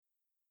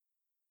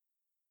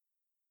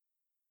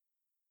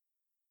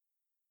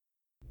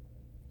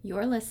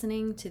You're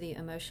listening to the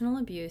Emotional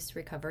Abuse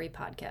Recovery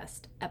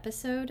Podcast,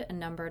 episode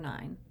number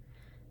 9.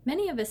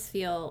 Many of us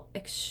feel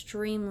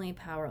extremely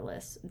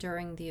powerless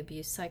during the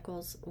abuse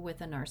cycles with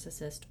a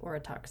narcissist or a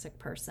toxic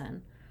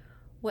person.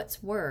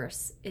 What's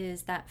worse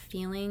is that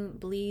feeling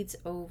bleeds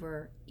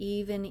over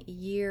even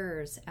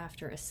years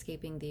after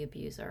escaping the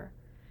abuser.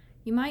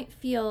 You might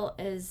feel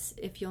as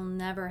if you'll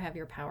never have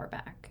your power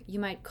back. You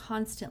might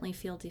constantly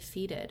feel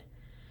defeated.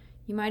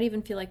 You might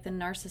even feel like the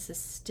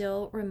narcissist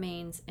still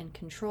remains in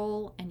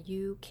control and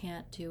you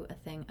can't do a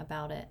thing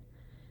about it.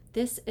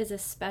 This is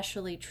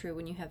especially true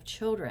when you have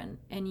children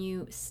and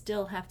you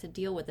still have to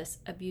deal with this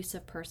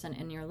abusive person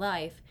in your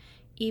life,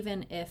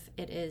 even if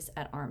it is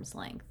at arm's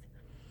length,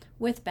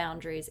 with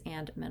boundaries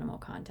and minimal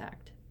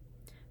contact.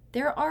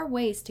 There are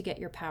ways to get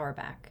your power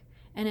back,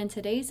 and in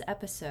today's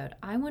episode,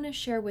 I want to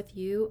share with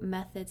you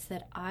methods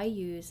that I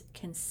use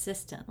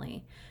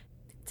consistently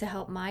to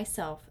help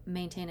myself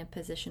maintain a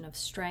position of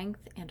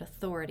strength and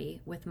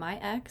authority with my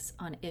ex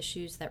on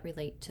issues that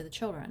relate to the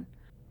children.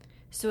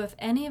 So if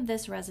any of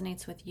this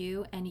resonates with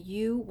you and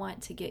you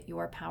want to get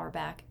your power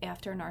back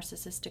after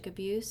narcissistic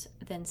abuse,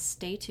 then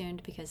stay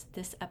tuned because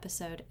this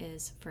episode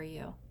is for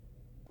you.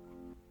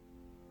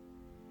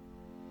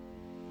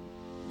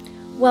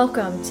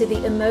 Welcome to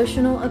the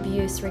Emotional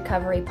Abuse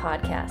Recovery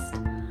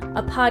Podcast,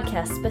 a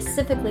podcast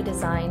specifically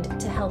designed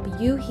to help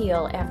you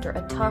heal after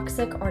a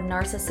toxic or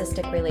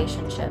narcissistic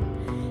relationship.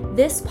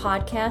 This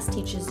podcast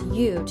teaches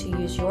you to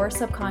use your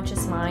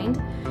subconscious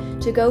mind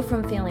to go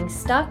from feeling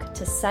stuck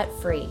to set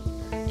free.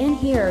 In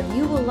here,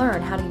 you will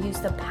learn how to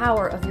use the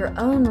power of your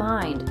own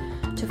mind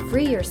to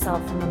free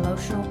yourself from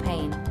emotional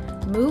pain,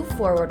 move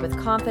forward with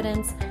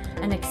confidence,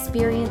 and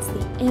experience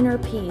the inner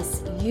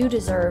peace you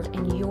deserve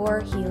in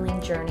your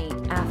healing journey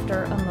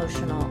after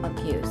emotional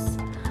abuse.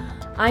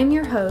 I'm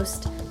your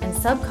host and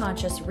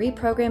subconscious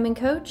reprogramming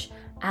coach,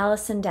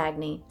 Allison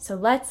Dagny. So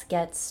let's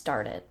get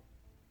started.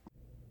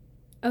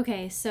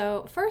 Okay,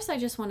 so first I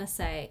just want to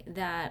say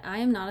that I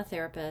am not a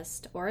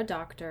therapist or a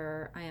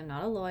doctor. I am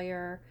not a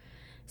lawyer.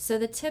 So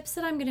the tips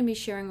that I'm going to be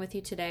sharing with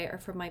you today are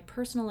from my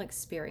personal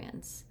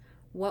experience.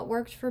 What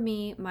worked for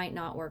me might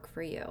not work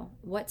for you.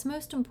 What's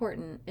most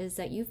important is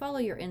that you follow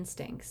your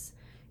instincts.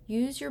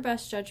 Use your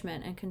best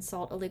judgment and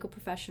consult a legal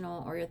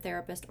professional or your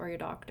therapist or your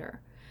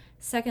doctor.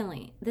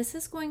 Secondly, this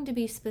is going to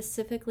be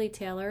specifically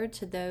tailored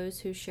to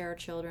those who share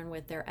children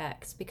with their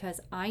ex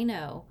because I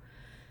know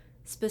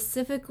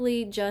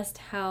specifically just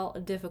how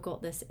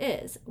difficult this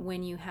is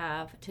when you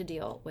have to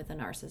deal with a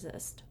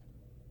narcissist.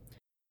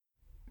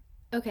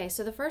 Okay,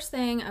 so the first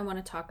thing I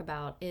want to talk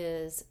about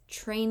is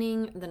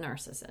training the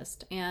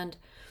narcissist. And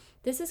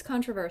this is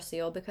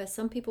controversial because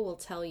some people will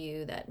tell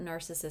you that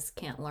narcissists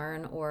can't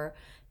learn or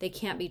they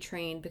can't be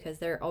trained because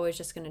they're always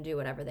just going to do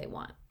whatever they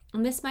want.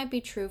 And this might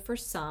be true for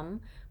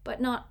some, but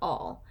not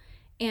all.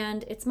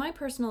 And it's my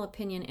personal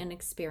opinion and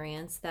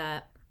experience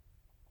that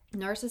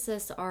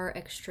narcissists are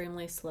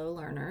extremely slow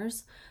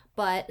learners,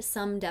 but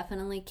some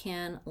definitely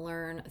can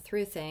learn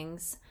through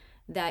things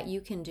that you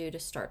can do to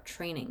start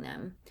training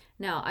them.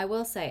 Now, I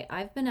will say,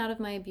 I've been out of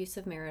my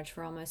abusive marriage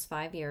for almost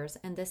 5 years,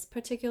 and this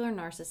particular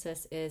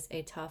narcissist is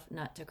a tough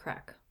nut to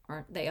crack,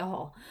 aren't they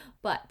all?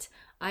 But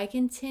I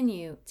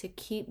continue to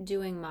keep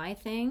doing my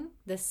thing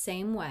the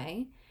same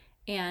way,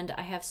 and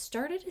I have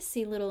started to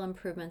see little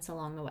improvements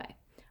along the way.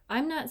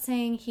 I'm not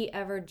saying he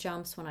ever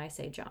jumps when I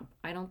say jump.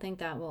 I don't think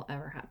that will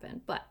ever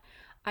happen, but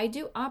I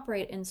do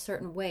operate in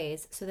certain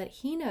ways so that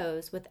he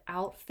knows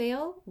without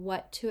fail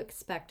what to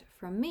expect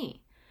from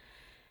me.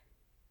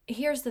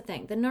 Here's the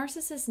thing. The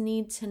narcissists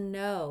need to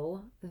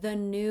know the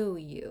new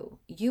you.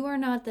 You are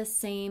not the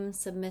same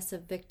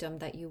submissive victim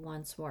that you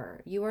once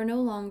were. You are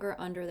no longer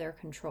under their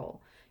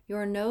control. You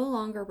are no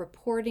longer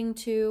reporting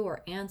to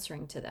or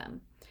answering to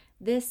them.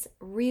 This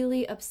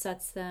really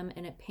upsets them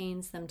and it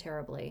pains them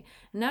terribly.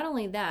 Not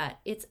only that,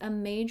 it's a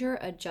major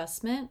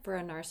adjustment for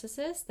a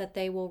narcissist that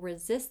they will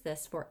resist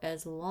this for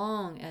as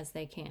long as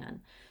they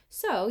can.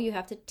 So you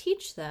have to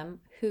teach them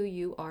who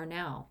you are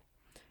now.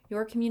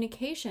 Your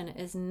communication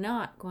is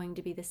not going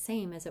to be the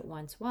same as it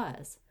once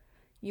was.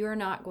 You're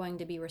not going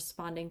to be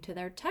responding to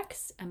their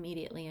texts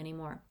immediately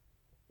anymore.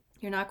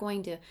 You're not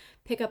going to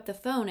pick up the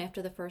phone after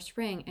the first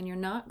ring, and you're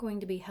not going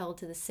to be held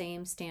to the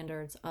same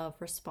standards of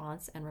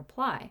response and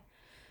reply.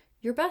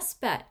 Your best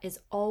bet is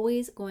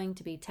always going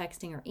to be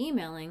texting or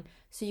emailing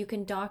so you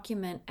can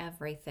document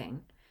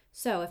everything.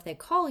 So if they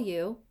call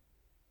you,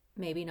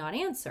 maybe not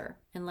answer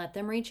and let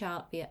them reach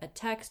out via a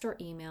text or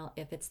email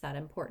if it's that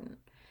important.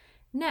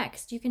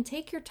 Next, you can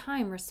take your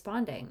time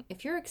responding.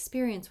 If your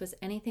experience was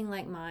anything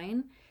like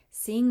mine,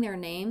 seeing their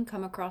name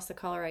come across the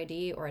caller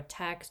ID or a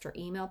text or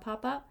email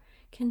pop up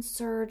can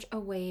surge a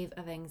wave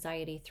of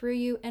anxiety through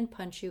you and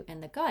punch you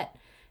in the gut.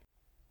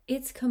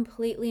 It's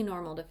completely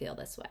normal to feel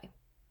this way.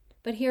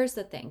 But here's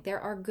the thing, there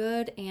are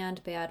good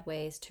and bad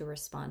ways to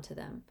respond to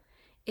them.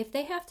 If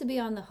they have to be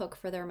on the hook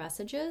for their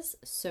messages,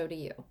 so do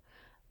you.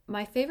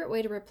 My favorite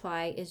way to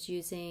reply is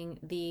using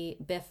the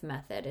BIFF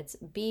method. It's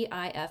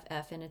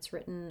BIFF, and it's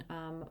written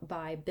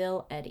by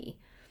Bill Eddy.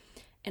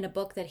 in a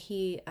book that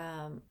he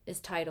is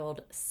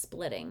titled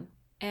Splitting.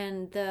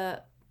 And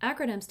the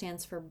acronym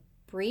stands for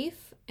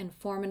brief,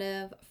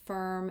 informative,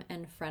 firm,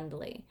 and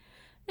friendly.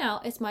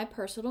 Now, it's my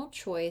personal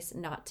choice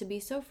not to be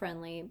so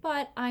friendly,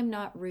 but I'm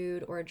not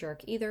rude or a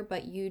jerk either,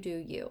 but you do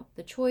you.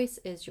 The choice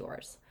is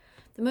yours.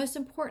 The most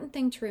important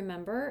thing to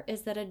remember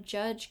is that a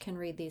judge can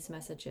read these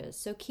messages.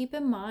 So keep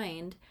in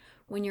mind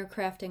when you're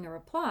crafting a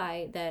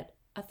reply that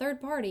a third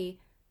party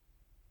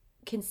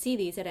can see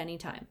these at any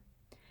time.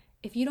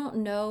 If you don't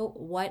know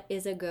what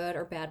is a good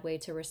or bad way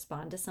to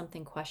respond to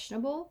something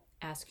questionable,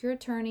 ask your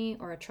attorney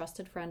or a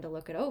trusted friend to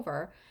look it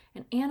over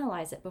and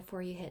analyze it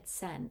before you hit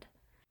send.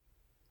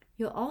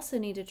 You'll also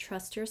need to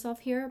trust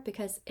yourself here,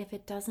 because if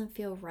it doesn't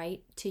feel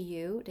right to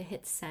you to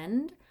hit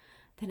send,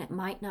 then it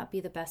might not be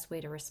the best way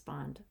to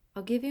respond.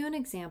 I'll give you an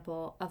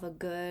example of a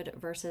good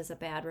versus a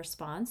bad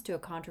response to a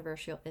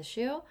controversial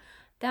issue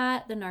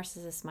that the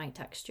narcissist might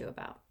text you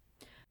about.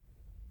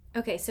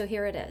 Okay, so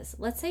here it is.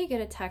 Let's say you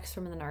get a text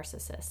from the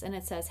narcissist and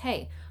it says,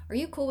 "Hey, are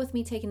you cool with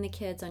me taking the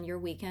kids on your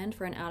weekend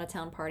for an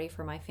out-of-town party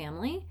for my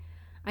family?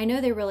 I know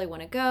they really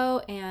want to go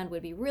and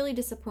would be really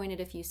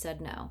disappointed if you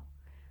said no."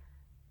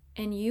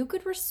 And you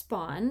could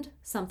respond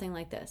something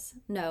like this: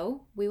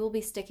 "No, we will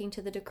be sticking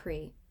to the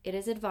decree. It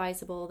is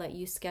advisable that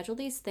you schedule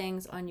these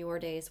things on your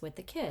days with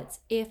the kids,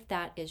 if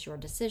that is your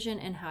decision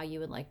and how you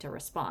would like to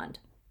respond."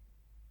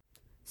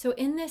 So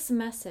in this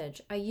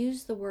message, I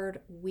use the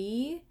word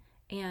we,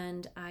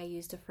 and I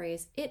used a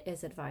phrase, "it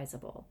is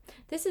advisable."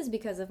 This is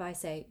because if I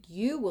say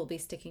you will be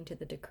sticking to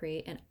the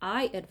decree and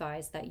I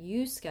advise that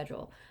you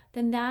schedule,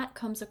 then that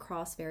comes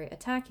across very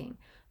attacking.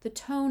 The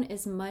tone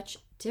is much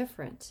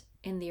different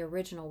in the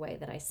original way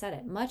that I said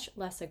it, much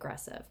less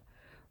aggressive.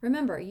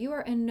 Remember, you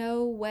are in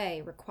no way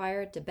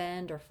required to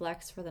bend or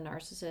flex for the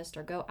narcissist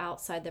or go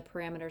outside the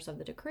parameters of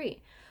the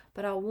decree.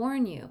 But I'll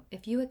warn you,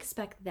 if you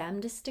expect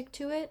them to stick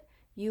to it,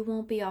 you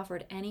won't be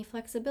offered any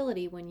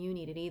flexibility when you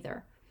need it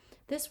either.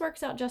 This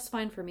works out just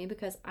fine for me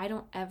because I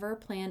don't ever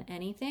plan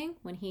anything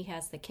when he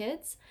has the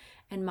kids,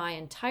 and my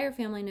entire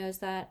family knows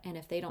that, and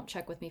if they don't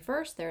check with me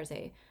first, there's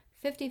a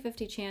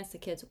 50-50 chance the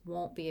kids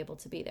won't be able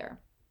to be there.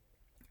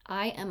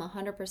 I am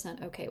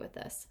 100% okay with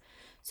this.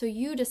 So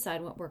you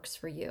decide what works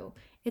for you.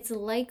 It's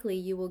likely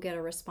you will get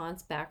a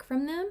response back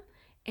from them,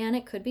 and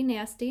it could be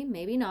nasty,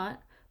 maybe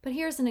not, but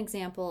here's an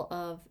example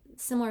of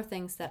similar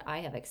things that I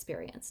have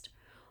experienced.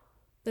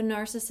 The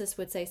narcissist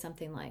would say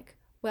something like,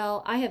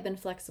 "Well, I have been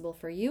flexible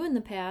for you in the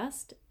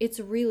past. It's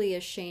really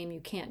a shame you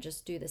can't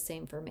just do the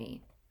same for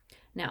me."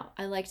 Now,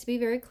 I like to be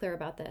very clear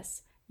about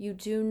this. You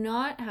do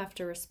not have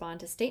to respond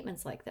to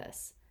statements like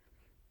this.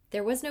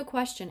 There was no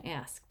question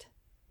asked.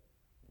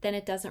 Then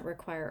it doesn't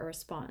require a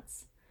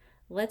response.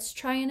 Let's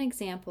try an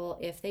example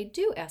if they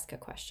do ask a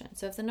question.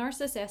 So if the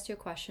narcissist asks you a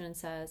question and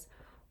says,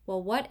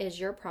 "Well, what is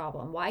your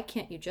problem? Why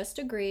can't you just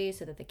agree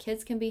so that the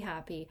kids can be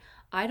happy?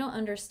 I don't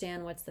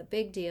understand what's the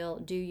big deal.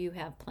 Do you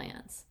have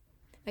plans?"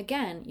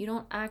 Again, you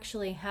don't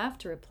actually have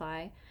to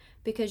reply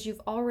because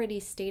you've already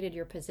stated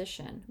your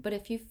position. But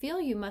if you feel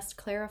you must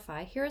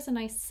clarify, here's a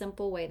nice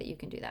simple way that you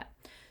can do that.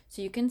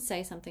 So you can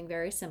say something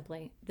very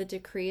simply: "The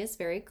decree is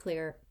very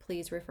clear.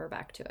 Please refer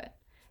back to it."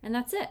 And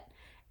that's it.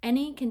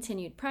 Any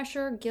continued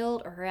pressure,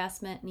 guilt, or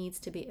harassment needs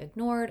to be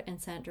ignored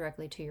and sent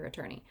directly to your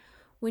attorney.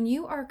 When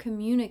you are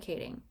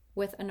communicating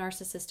with a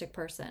narcissistic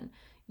person,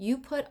 you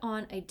put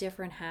on a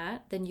different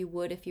hat than you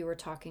would if you were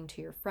talking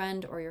to your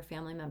friend or your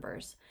family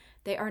members.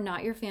 They are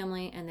not your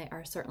family, and they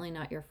are certainly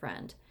not your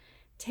friend.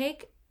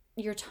 Take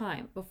your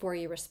time before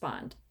you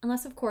respond,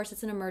 unless, of course,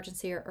 it's an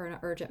emergency or an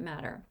urgent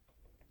matter.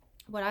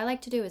 What I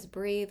like to do is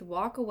breathe,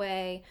 walk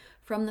away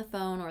from the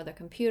phone or the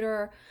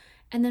computer,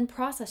 and then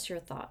process your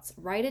thoughts.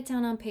 Write it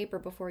down on paper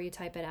before you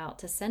type it out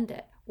to send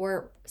it.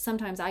 Or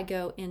sometimes I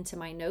go into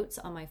my notes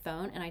on my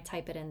phone and I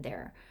type it in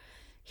there.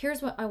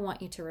 Here's what I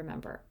want you to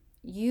remember.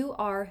 You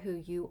are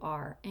who you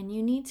are, and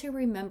you need to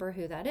remember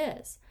who that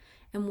is.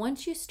 And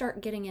once you start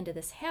getting into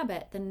this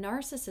habit, the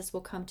narcissist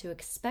will come to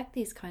expect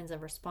these kinds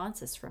of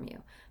responses from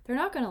you. They're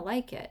not going to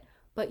like it,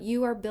 but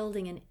you are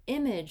building an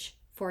image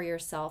for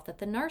yourself that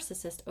the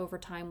narcissist over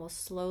time will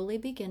slowly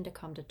begin to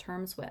come to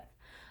terms with.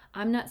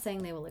 I'm not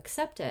saying they will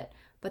accept it,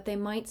 but they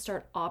might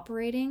start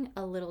operating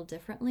a little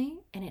differently,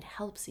 and it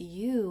helps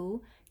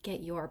you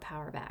get your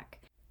power back.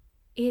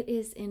 It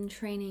is in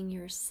training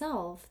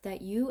yourself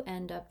that you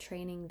end up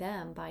training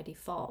them by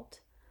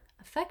default,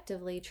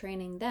 effectively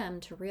training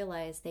them to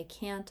realize they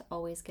can't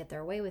always get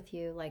their way with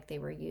you like they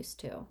were used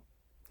to.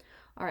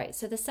 All right,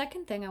 so the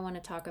second thing I want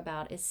to talk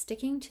about is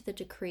sticking to the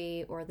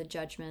decree or the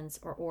judgments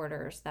or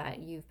orders that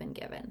you've been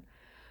given.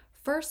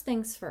 First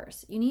things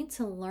first, you need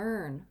to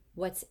learn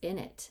what's in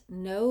it.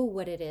 Know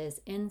what it is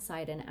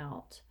inside and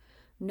out.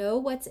 Know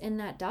what's in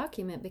that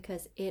document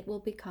because it will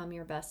become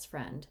your best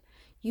friend.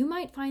 You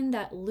might find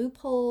that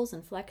loopholes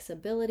and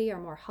flexibility are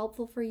more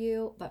helpful for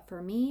you, but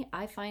for me,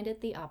 I find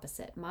it the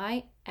opposite.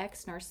 My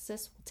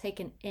ex-narcissist will take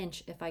an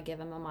inch if I give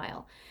him a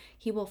mile.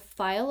 He will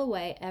file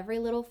away every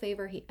little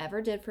favor he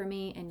ever did for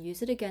me and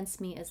use it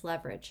against me as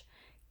leverage,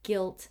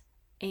 guilt,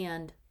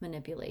 and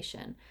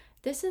manipulation.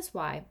 This is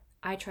why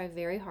I try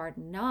very hard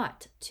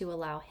not to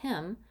allow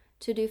him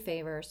to do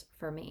favors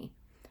for me.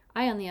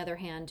 I, on the other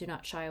hand, do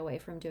not shy away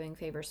from doing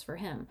favors for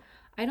him.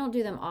 I don't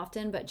do them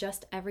often, but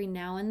just every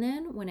now and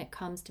then when it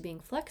comes to being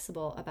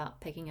flexible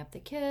about picking up the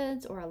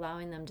kids or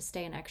allowing them to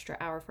stay an extra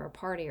hour for a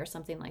party or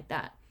something like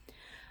that.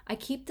 I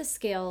keep the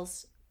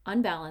scales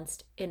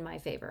unbalanced in my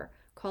favor.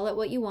 Call it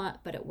what you want,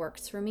 but it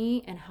works for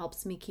me and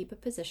helps me keep a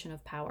position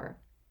of power.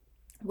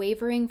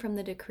 Wavering from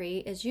the decree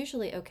is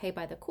usually okay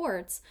by the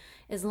courts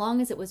as long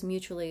as it was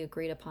mutually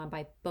agreed upon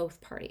by both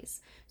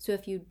parties. So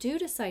if you do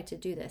decide to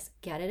do this,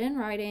 get it in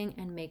writing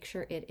and make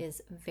sure it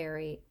is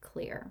very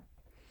clear.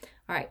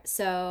 All right,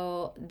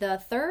 so the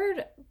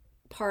third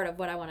part of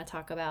what I want to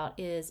talk about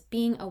is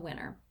being a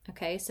winner.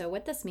 Okay, so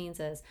what this means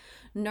is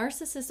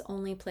narcissists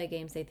only play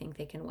games they think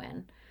they can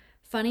win.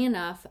 Funny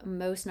enough,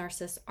 most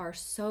narcissists are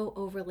so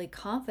overly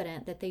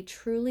confident that they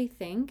truly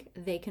think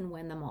they can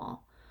win them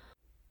all.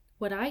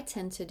 What I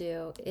tend to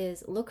do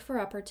is look for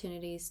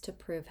opportunities to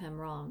prove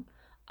him wrong.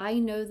 I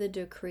know the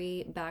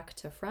decree back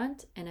to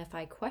front, and if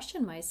I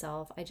question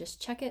myself, I just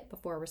check it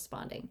before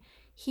responding.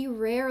 He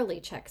rarely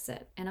checks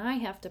it, and I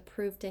have to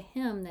prove to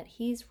him that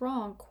he's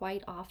wrong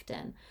quite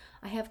often.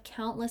 I have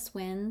countless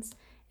wins,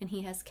 and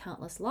he has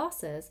countless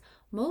losses,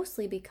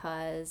 mostly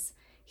because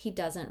he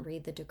doesn't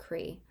read the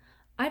decree.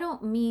 I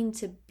don't mean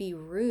to be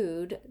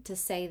rude to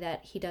say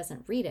that he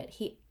doesn't read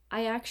it.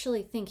 I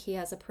actually think he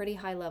has a pretty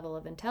high level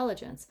of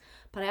intelligence,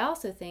 but I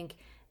also think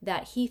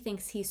that he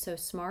thinks he's so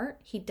smart,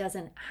 he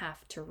doesn't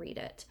have to read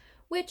it,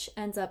 which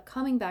ends up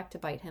coming back to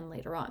bite him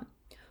later on.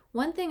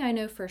 One thing I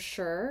know for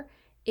sure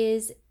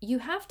is you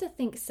have to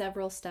think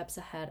several steps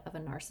ahead of a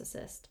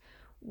narcissist.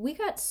 We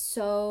got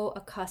so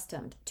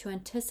accustomed to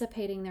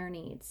anticipating their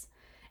needs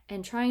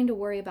and trying to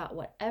worry about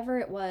whatever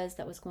it was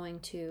that was going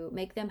to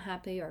make them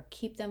happy or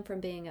keep them from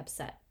being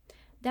upset.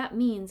 That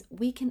means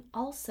we can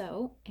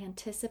also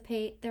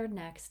anticipate their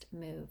next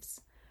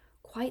moves.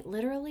 Quite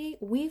literally,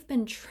 we've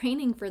been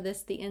training for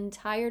this the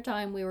entire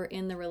time we were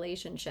in the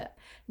relationship.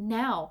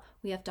 Now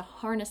we have to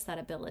harness that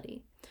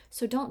ability.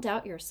 So don't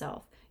doubt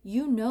yourself.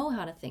 You know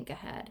how to think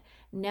ahead.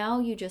 Now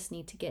you just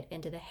need to get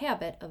into the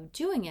habit of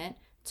doing it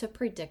to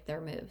predict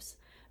their moves.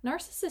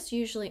 Narcissists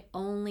usually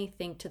only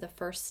think to the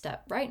first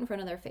step right in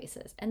front of their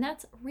faces, and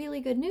that's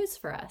really good news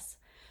for us.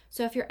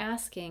 So if you're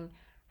asking,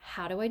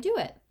 how do I do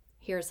it?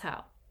 Here's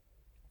how.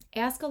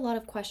 Ask a lot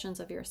of questions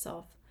of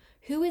yourself.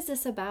 Who is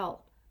this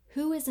about?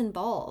 Who is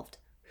involved?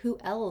 Who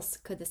else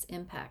could this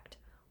impact?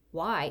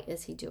 Why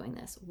is he doing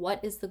this?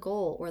 What is the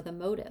goal or the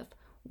motive?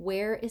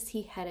 Where is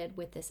he headed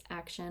with this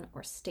action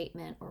or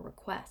statement or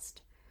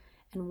request?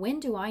 And when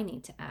do I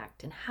need to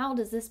act? And how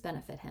does this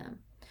benefit him?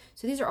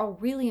 So these are all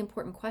really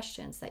important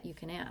questions that you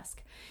can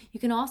ask. You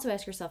can also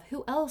ask yourself,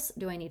 who else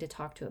do I need to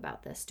talk to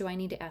about this? Do I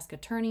need to ask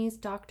attorneys,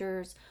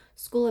 doctors,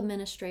 school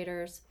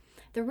administrators?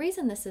 The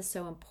reason this is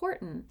so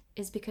important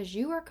is because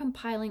you are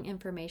compiling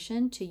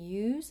information to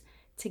use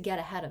to get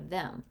ahead of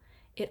them.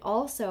 It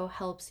also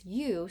helps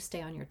you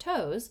stay on your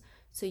toes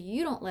so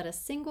you don't let a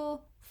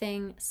single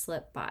thing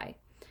slip by.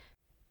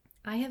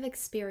 I have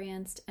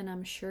experienced, and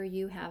I'm sure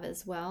you have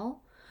as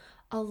well,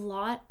 a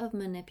lot of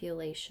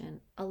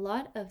manipulation, a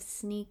lot of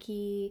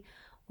sneaky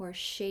or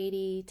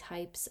shady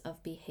types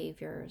of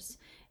behaviors,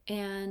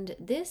 and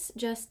this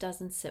just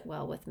doesn't sit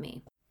well with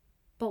me.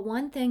 But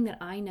one thing that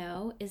I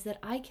know is that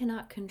I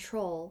cannot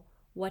control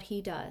what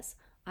he does.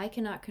 I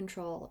cannot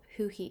control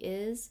who he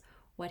is,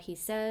 what he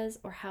says,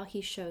 or how he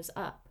shows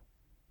up.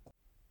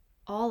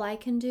 All I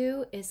can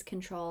do is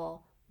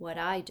control what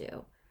I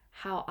do,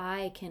 how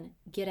I can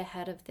get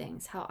ahead of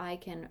things, how I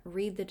can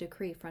read the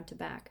decree front to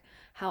back,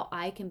 how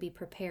I can be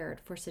prepared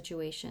for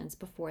situations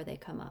before they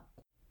come up.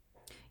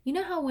 You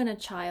know how when a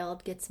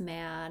child gets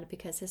mad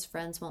because his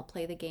friends won't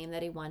play the game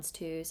that he wants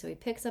to, so he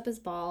picks up his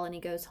ball and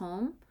he goes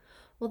home?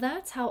 Well,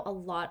 that's how a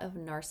lot of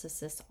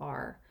narcissists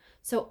are.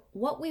 So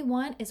what we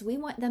want is we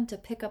want them to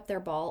pick up their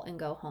ball and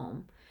go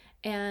home.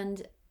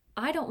 And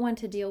I don't want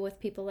to deal with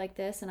people like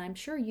this, and I'm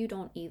sure you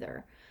don't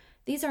either.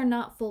 These are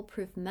not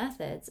foolproof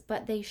methods,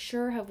 but they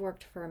sure have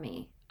worked for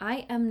me.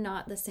 I am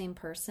not the same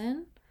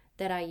person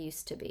that I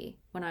used to be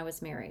when I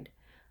was married.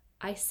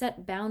 I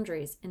set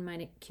boundaries in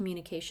my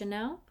communication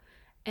now,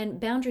 and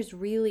boundaries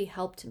really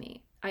helped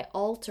me. I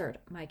altered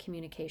my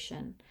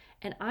communication,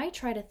 and I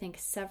try to think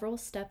several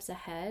steps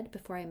ahead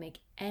before I make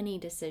any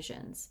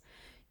decisions.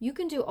 You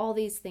can do all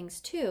these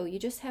things too. You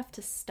just have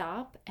to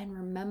stop and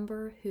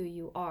remember who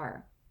you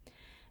are.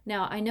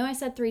 Now, I know I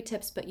said 3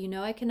 tips, but you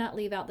know I cannot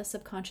leave out the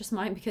subconscious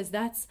mind because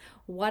that's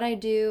what I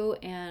do,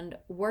 and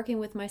working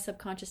with my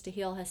subconscious to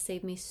heal has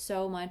saved me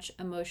so much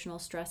emotional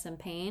stress and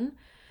pain.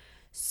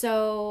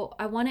 So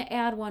I want to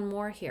add one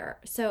more here.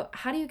 So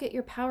how do you get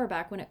your power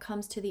back when it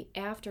comes to the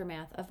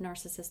aftermath of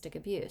narcissistic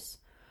abuse?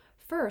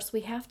 First,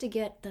 we have to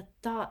get the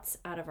thoughts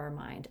out of our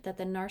mind that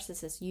the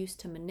narcissist used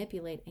to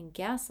manipulate and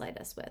gaslight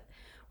us with.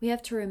 We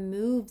have to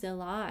remove the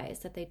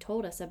lies that they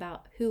told us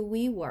about who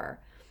we were,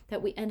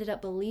 that we ended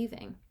up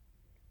believing.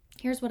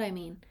 Here's what I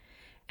mean.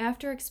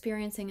 After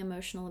experiencing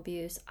emotional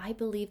abuse, I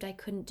believed I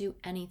couldn't do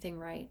anything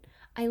right.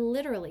 I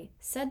literally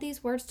said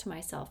these words to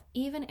myself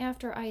even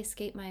after I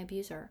escaped my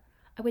abuser.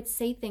 I would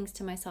say things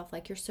to myself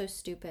like, you're so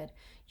stupid,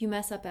 you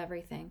mess up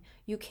everything,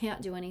 you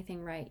can't do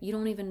anything right, you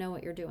don't even know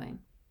what you're doing.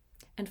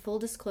 And full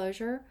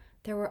disclosure,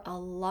 there were a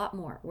lot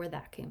more where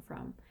that came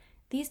from.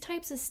 These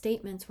types of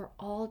statements were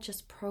all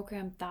just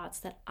programmed thoughts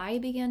that I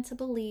began to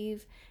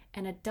believe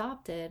and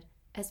adopted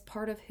as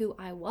part of who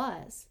I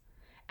was.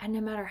 And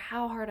no matter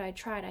how hard I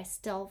tried, I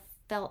still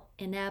felt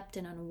inept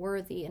and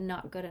unworthy and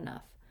not good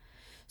enough.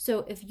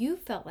 So if you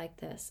felt like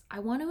this, I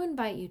want to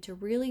invite you to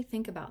really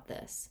think about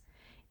this.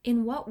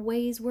 In what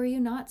ways were you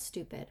not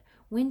stupid?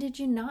 When did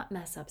you not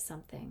mess up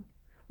something?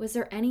 Was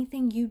there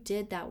anything you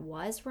did that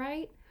was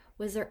right?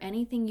 Was there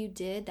anything you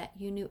did that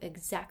you knew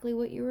exactly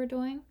what you were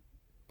doing?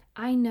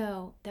 I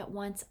know that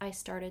once I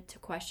started to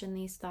question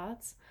these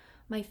thoughts,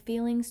 my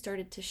feelings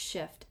started to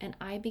shift and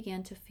I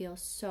began to feel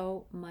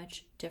so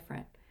much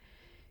different.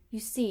 You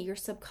see, your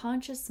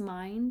subconscious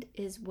mind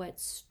is what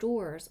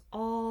stores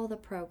all the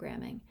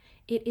programming.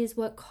 It is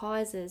what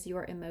causes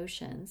your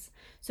emotions.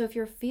 So if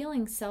you're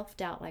feeling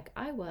self-doubt like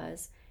I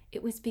was,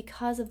 it was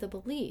because of the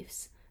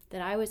beliefs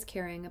that I was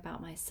carrying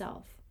about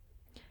myself.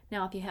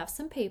 Now, if you have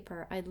some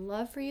paper, I'd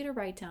love for you to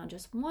write down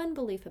just one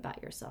belief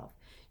about yourself.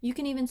 You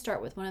can even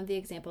start with one of the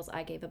examples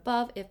I gave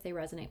above if they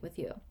resonate with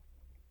you.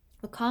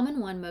 A common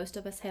one most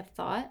of us have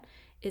thought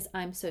is,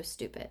 I'm so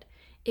stupid.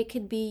 It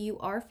could be you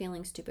are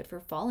feeling stupid for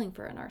falling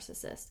for a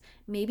narcissist.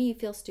 Maybe you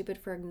feel stupid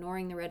for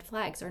ignoring the red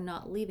flags or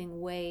not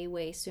leaving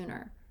way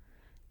sooner.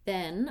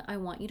 Then I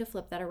want you to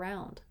flip that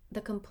around.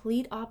 The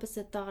complete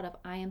opposite thought of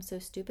I am so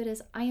stupid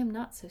is I am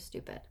not so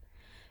stupid.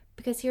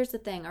 Because here's the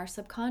thing, our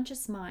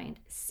subconscious mind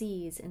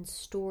sees in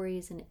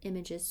stories and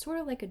images sort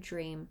of like a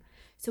dream.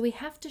 So we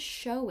have to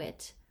show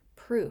it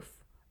proof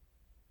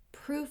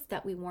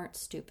that we weren't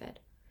stupid.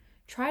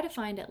 Try to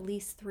find at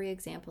least 3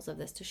 examples of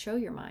this to show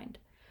your mind.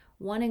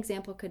 One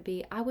example could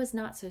be, I was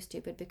not so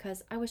stupid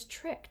because I was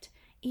tricked.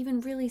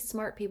 Even really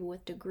smart people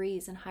with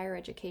degrees and higher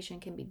education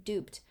can be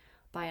duped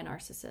by a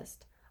narcissist.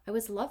 I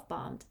was love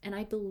bombed and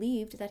I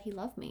believed that he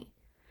loved me.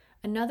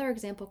 Another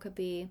example could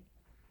be,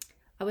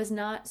 I was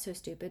not so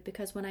stupid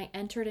because when I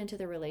entered into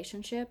the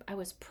relationship, I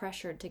was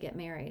pressured to get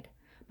married.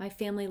 My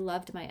family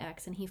loved my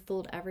ex and he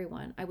fooled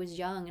everyone. I was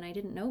young and I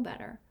didn't know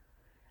better.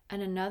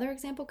 And another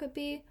example could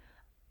be,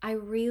 I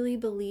really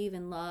believe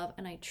in love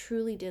and I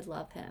truly did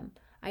love him.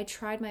 I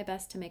tried my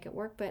best to make it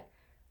work, but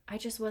I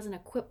just wasn't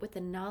equipped with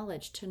the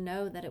knowledge to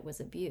know that it was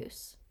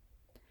abuse.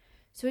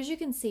 So as you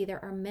can see,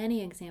 there are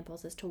many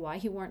examples as to why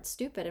you weren't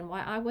stupid and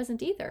why I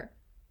wasn't either.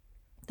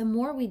 The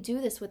more we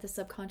do this with the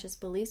subconscious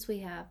beliefs we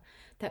have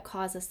that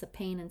cause us the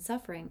pain and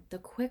suffering, the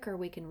quicker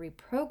we can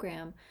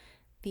reprogram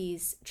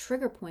these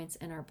trigger points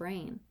in our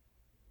brain.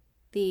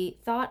 The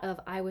thought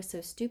of I was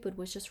so stupid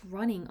was just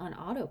running on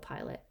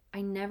autopilot.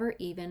 I never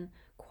even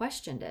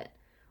questioned it.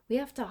 We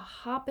have to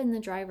hop in the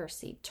driver's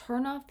seat,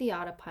 turn off the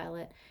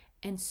autopilot,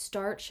 and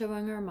start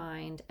showing our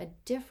mind a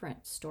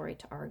different story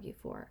to argue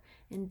for.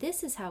 And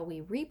this is how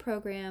we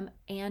reprogram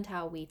and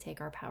how we take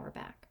our power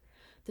back.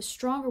 The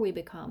stronger we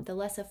become, the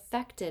less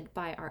affected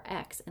by our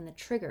ex and the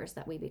triggers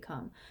that we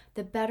become,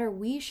 the better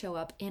we show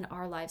up in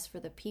our lives for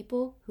the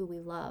people who we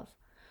love.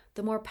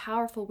 The more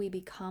powerful we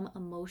become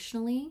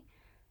emotionally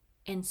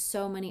in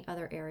so many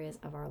other areas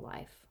of our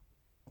life.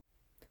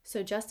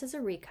 So just as a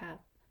recap,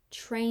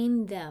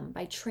 train them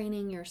by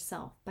training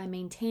yourself, by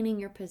maintaining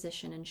your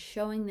position and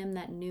showing them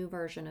that new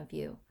version of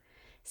you.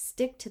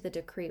 Stick to the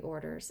decree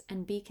orders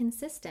and be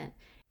consistent.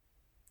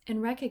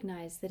 And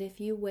recognize that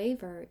if you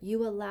waver,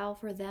 you allow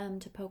for them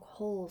to poke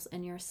holes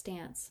in your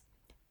stance.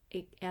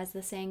 As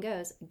the saying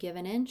goes, give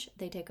an inch,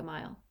 they take a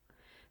mile.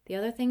 The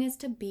other thing is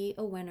to be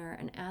a winner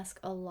and ask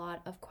a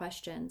lot of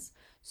questions.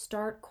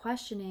 Start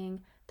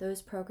questioning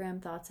those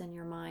programmed thoughts in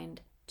your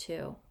mind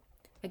too.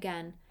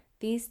 Again,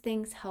 these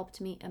things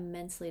helped me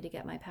immensely to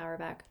get my power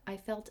back. I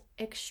felt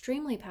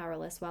extremely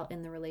powerless while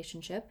in the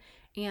relationship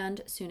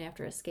and soon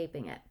after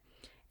escaping it.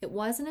 It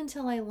wasn't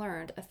until I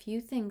learned a few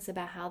things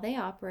about how they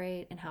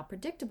operate and how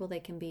predictable they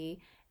can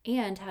be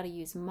and how to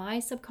use my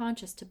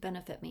subconscious to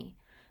benefit me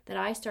that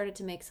I started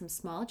to make some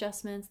small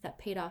adjustments that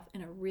paid off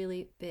in a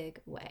really big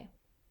way.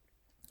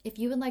 If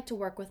you would like to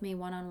work with me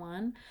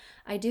one-on-one,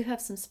 I do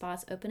have some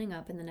spots opening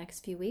up in the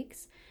next few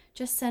weeks.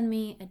 Just send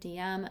me a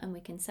DM and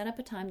we can set up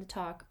a time to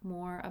talk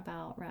more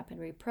about rapid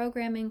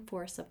reprogramming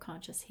for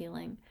subconscious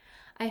healing.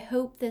 I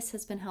hope this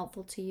has been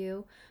helpful to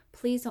you.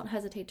 Please don't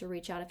hesitate to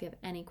reach out if you have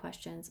any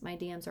questions. My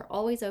DMs are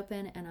always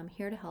open and I'm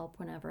here to help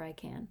whenever I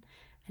can.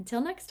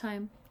 Until next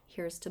time,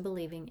 here's to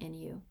believing in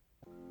you.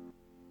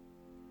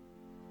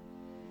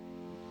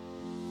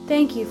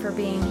 Thank you for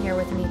being here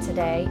with me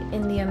today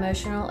in the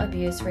Emotional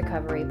Abuse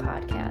Recovery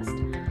Podcast.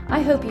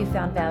 I hope you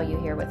found value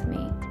here with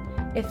me.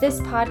 If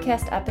this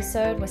podcast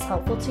episode was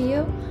helpful to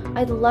you,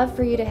 I'd love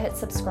for you to hit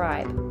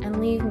subscribe and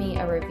leave me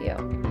a review.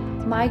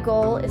 My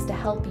goal is to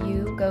help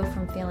you go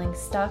from feeling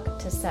stuck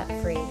to set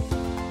free.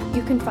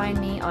 You can find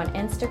me on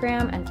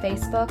Instagram and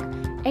Facebook,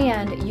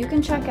 and you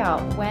can check out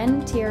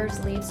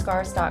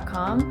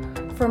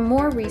whentearsleavescars.com for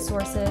more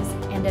resources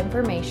and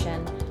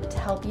information to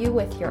help you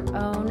with your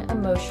own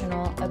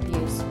emotional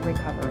abuse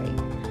recovery.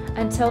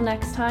 Until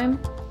next time,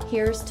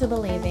 here's to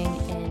believing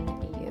in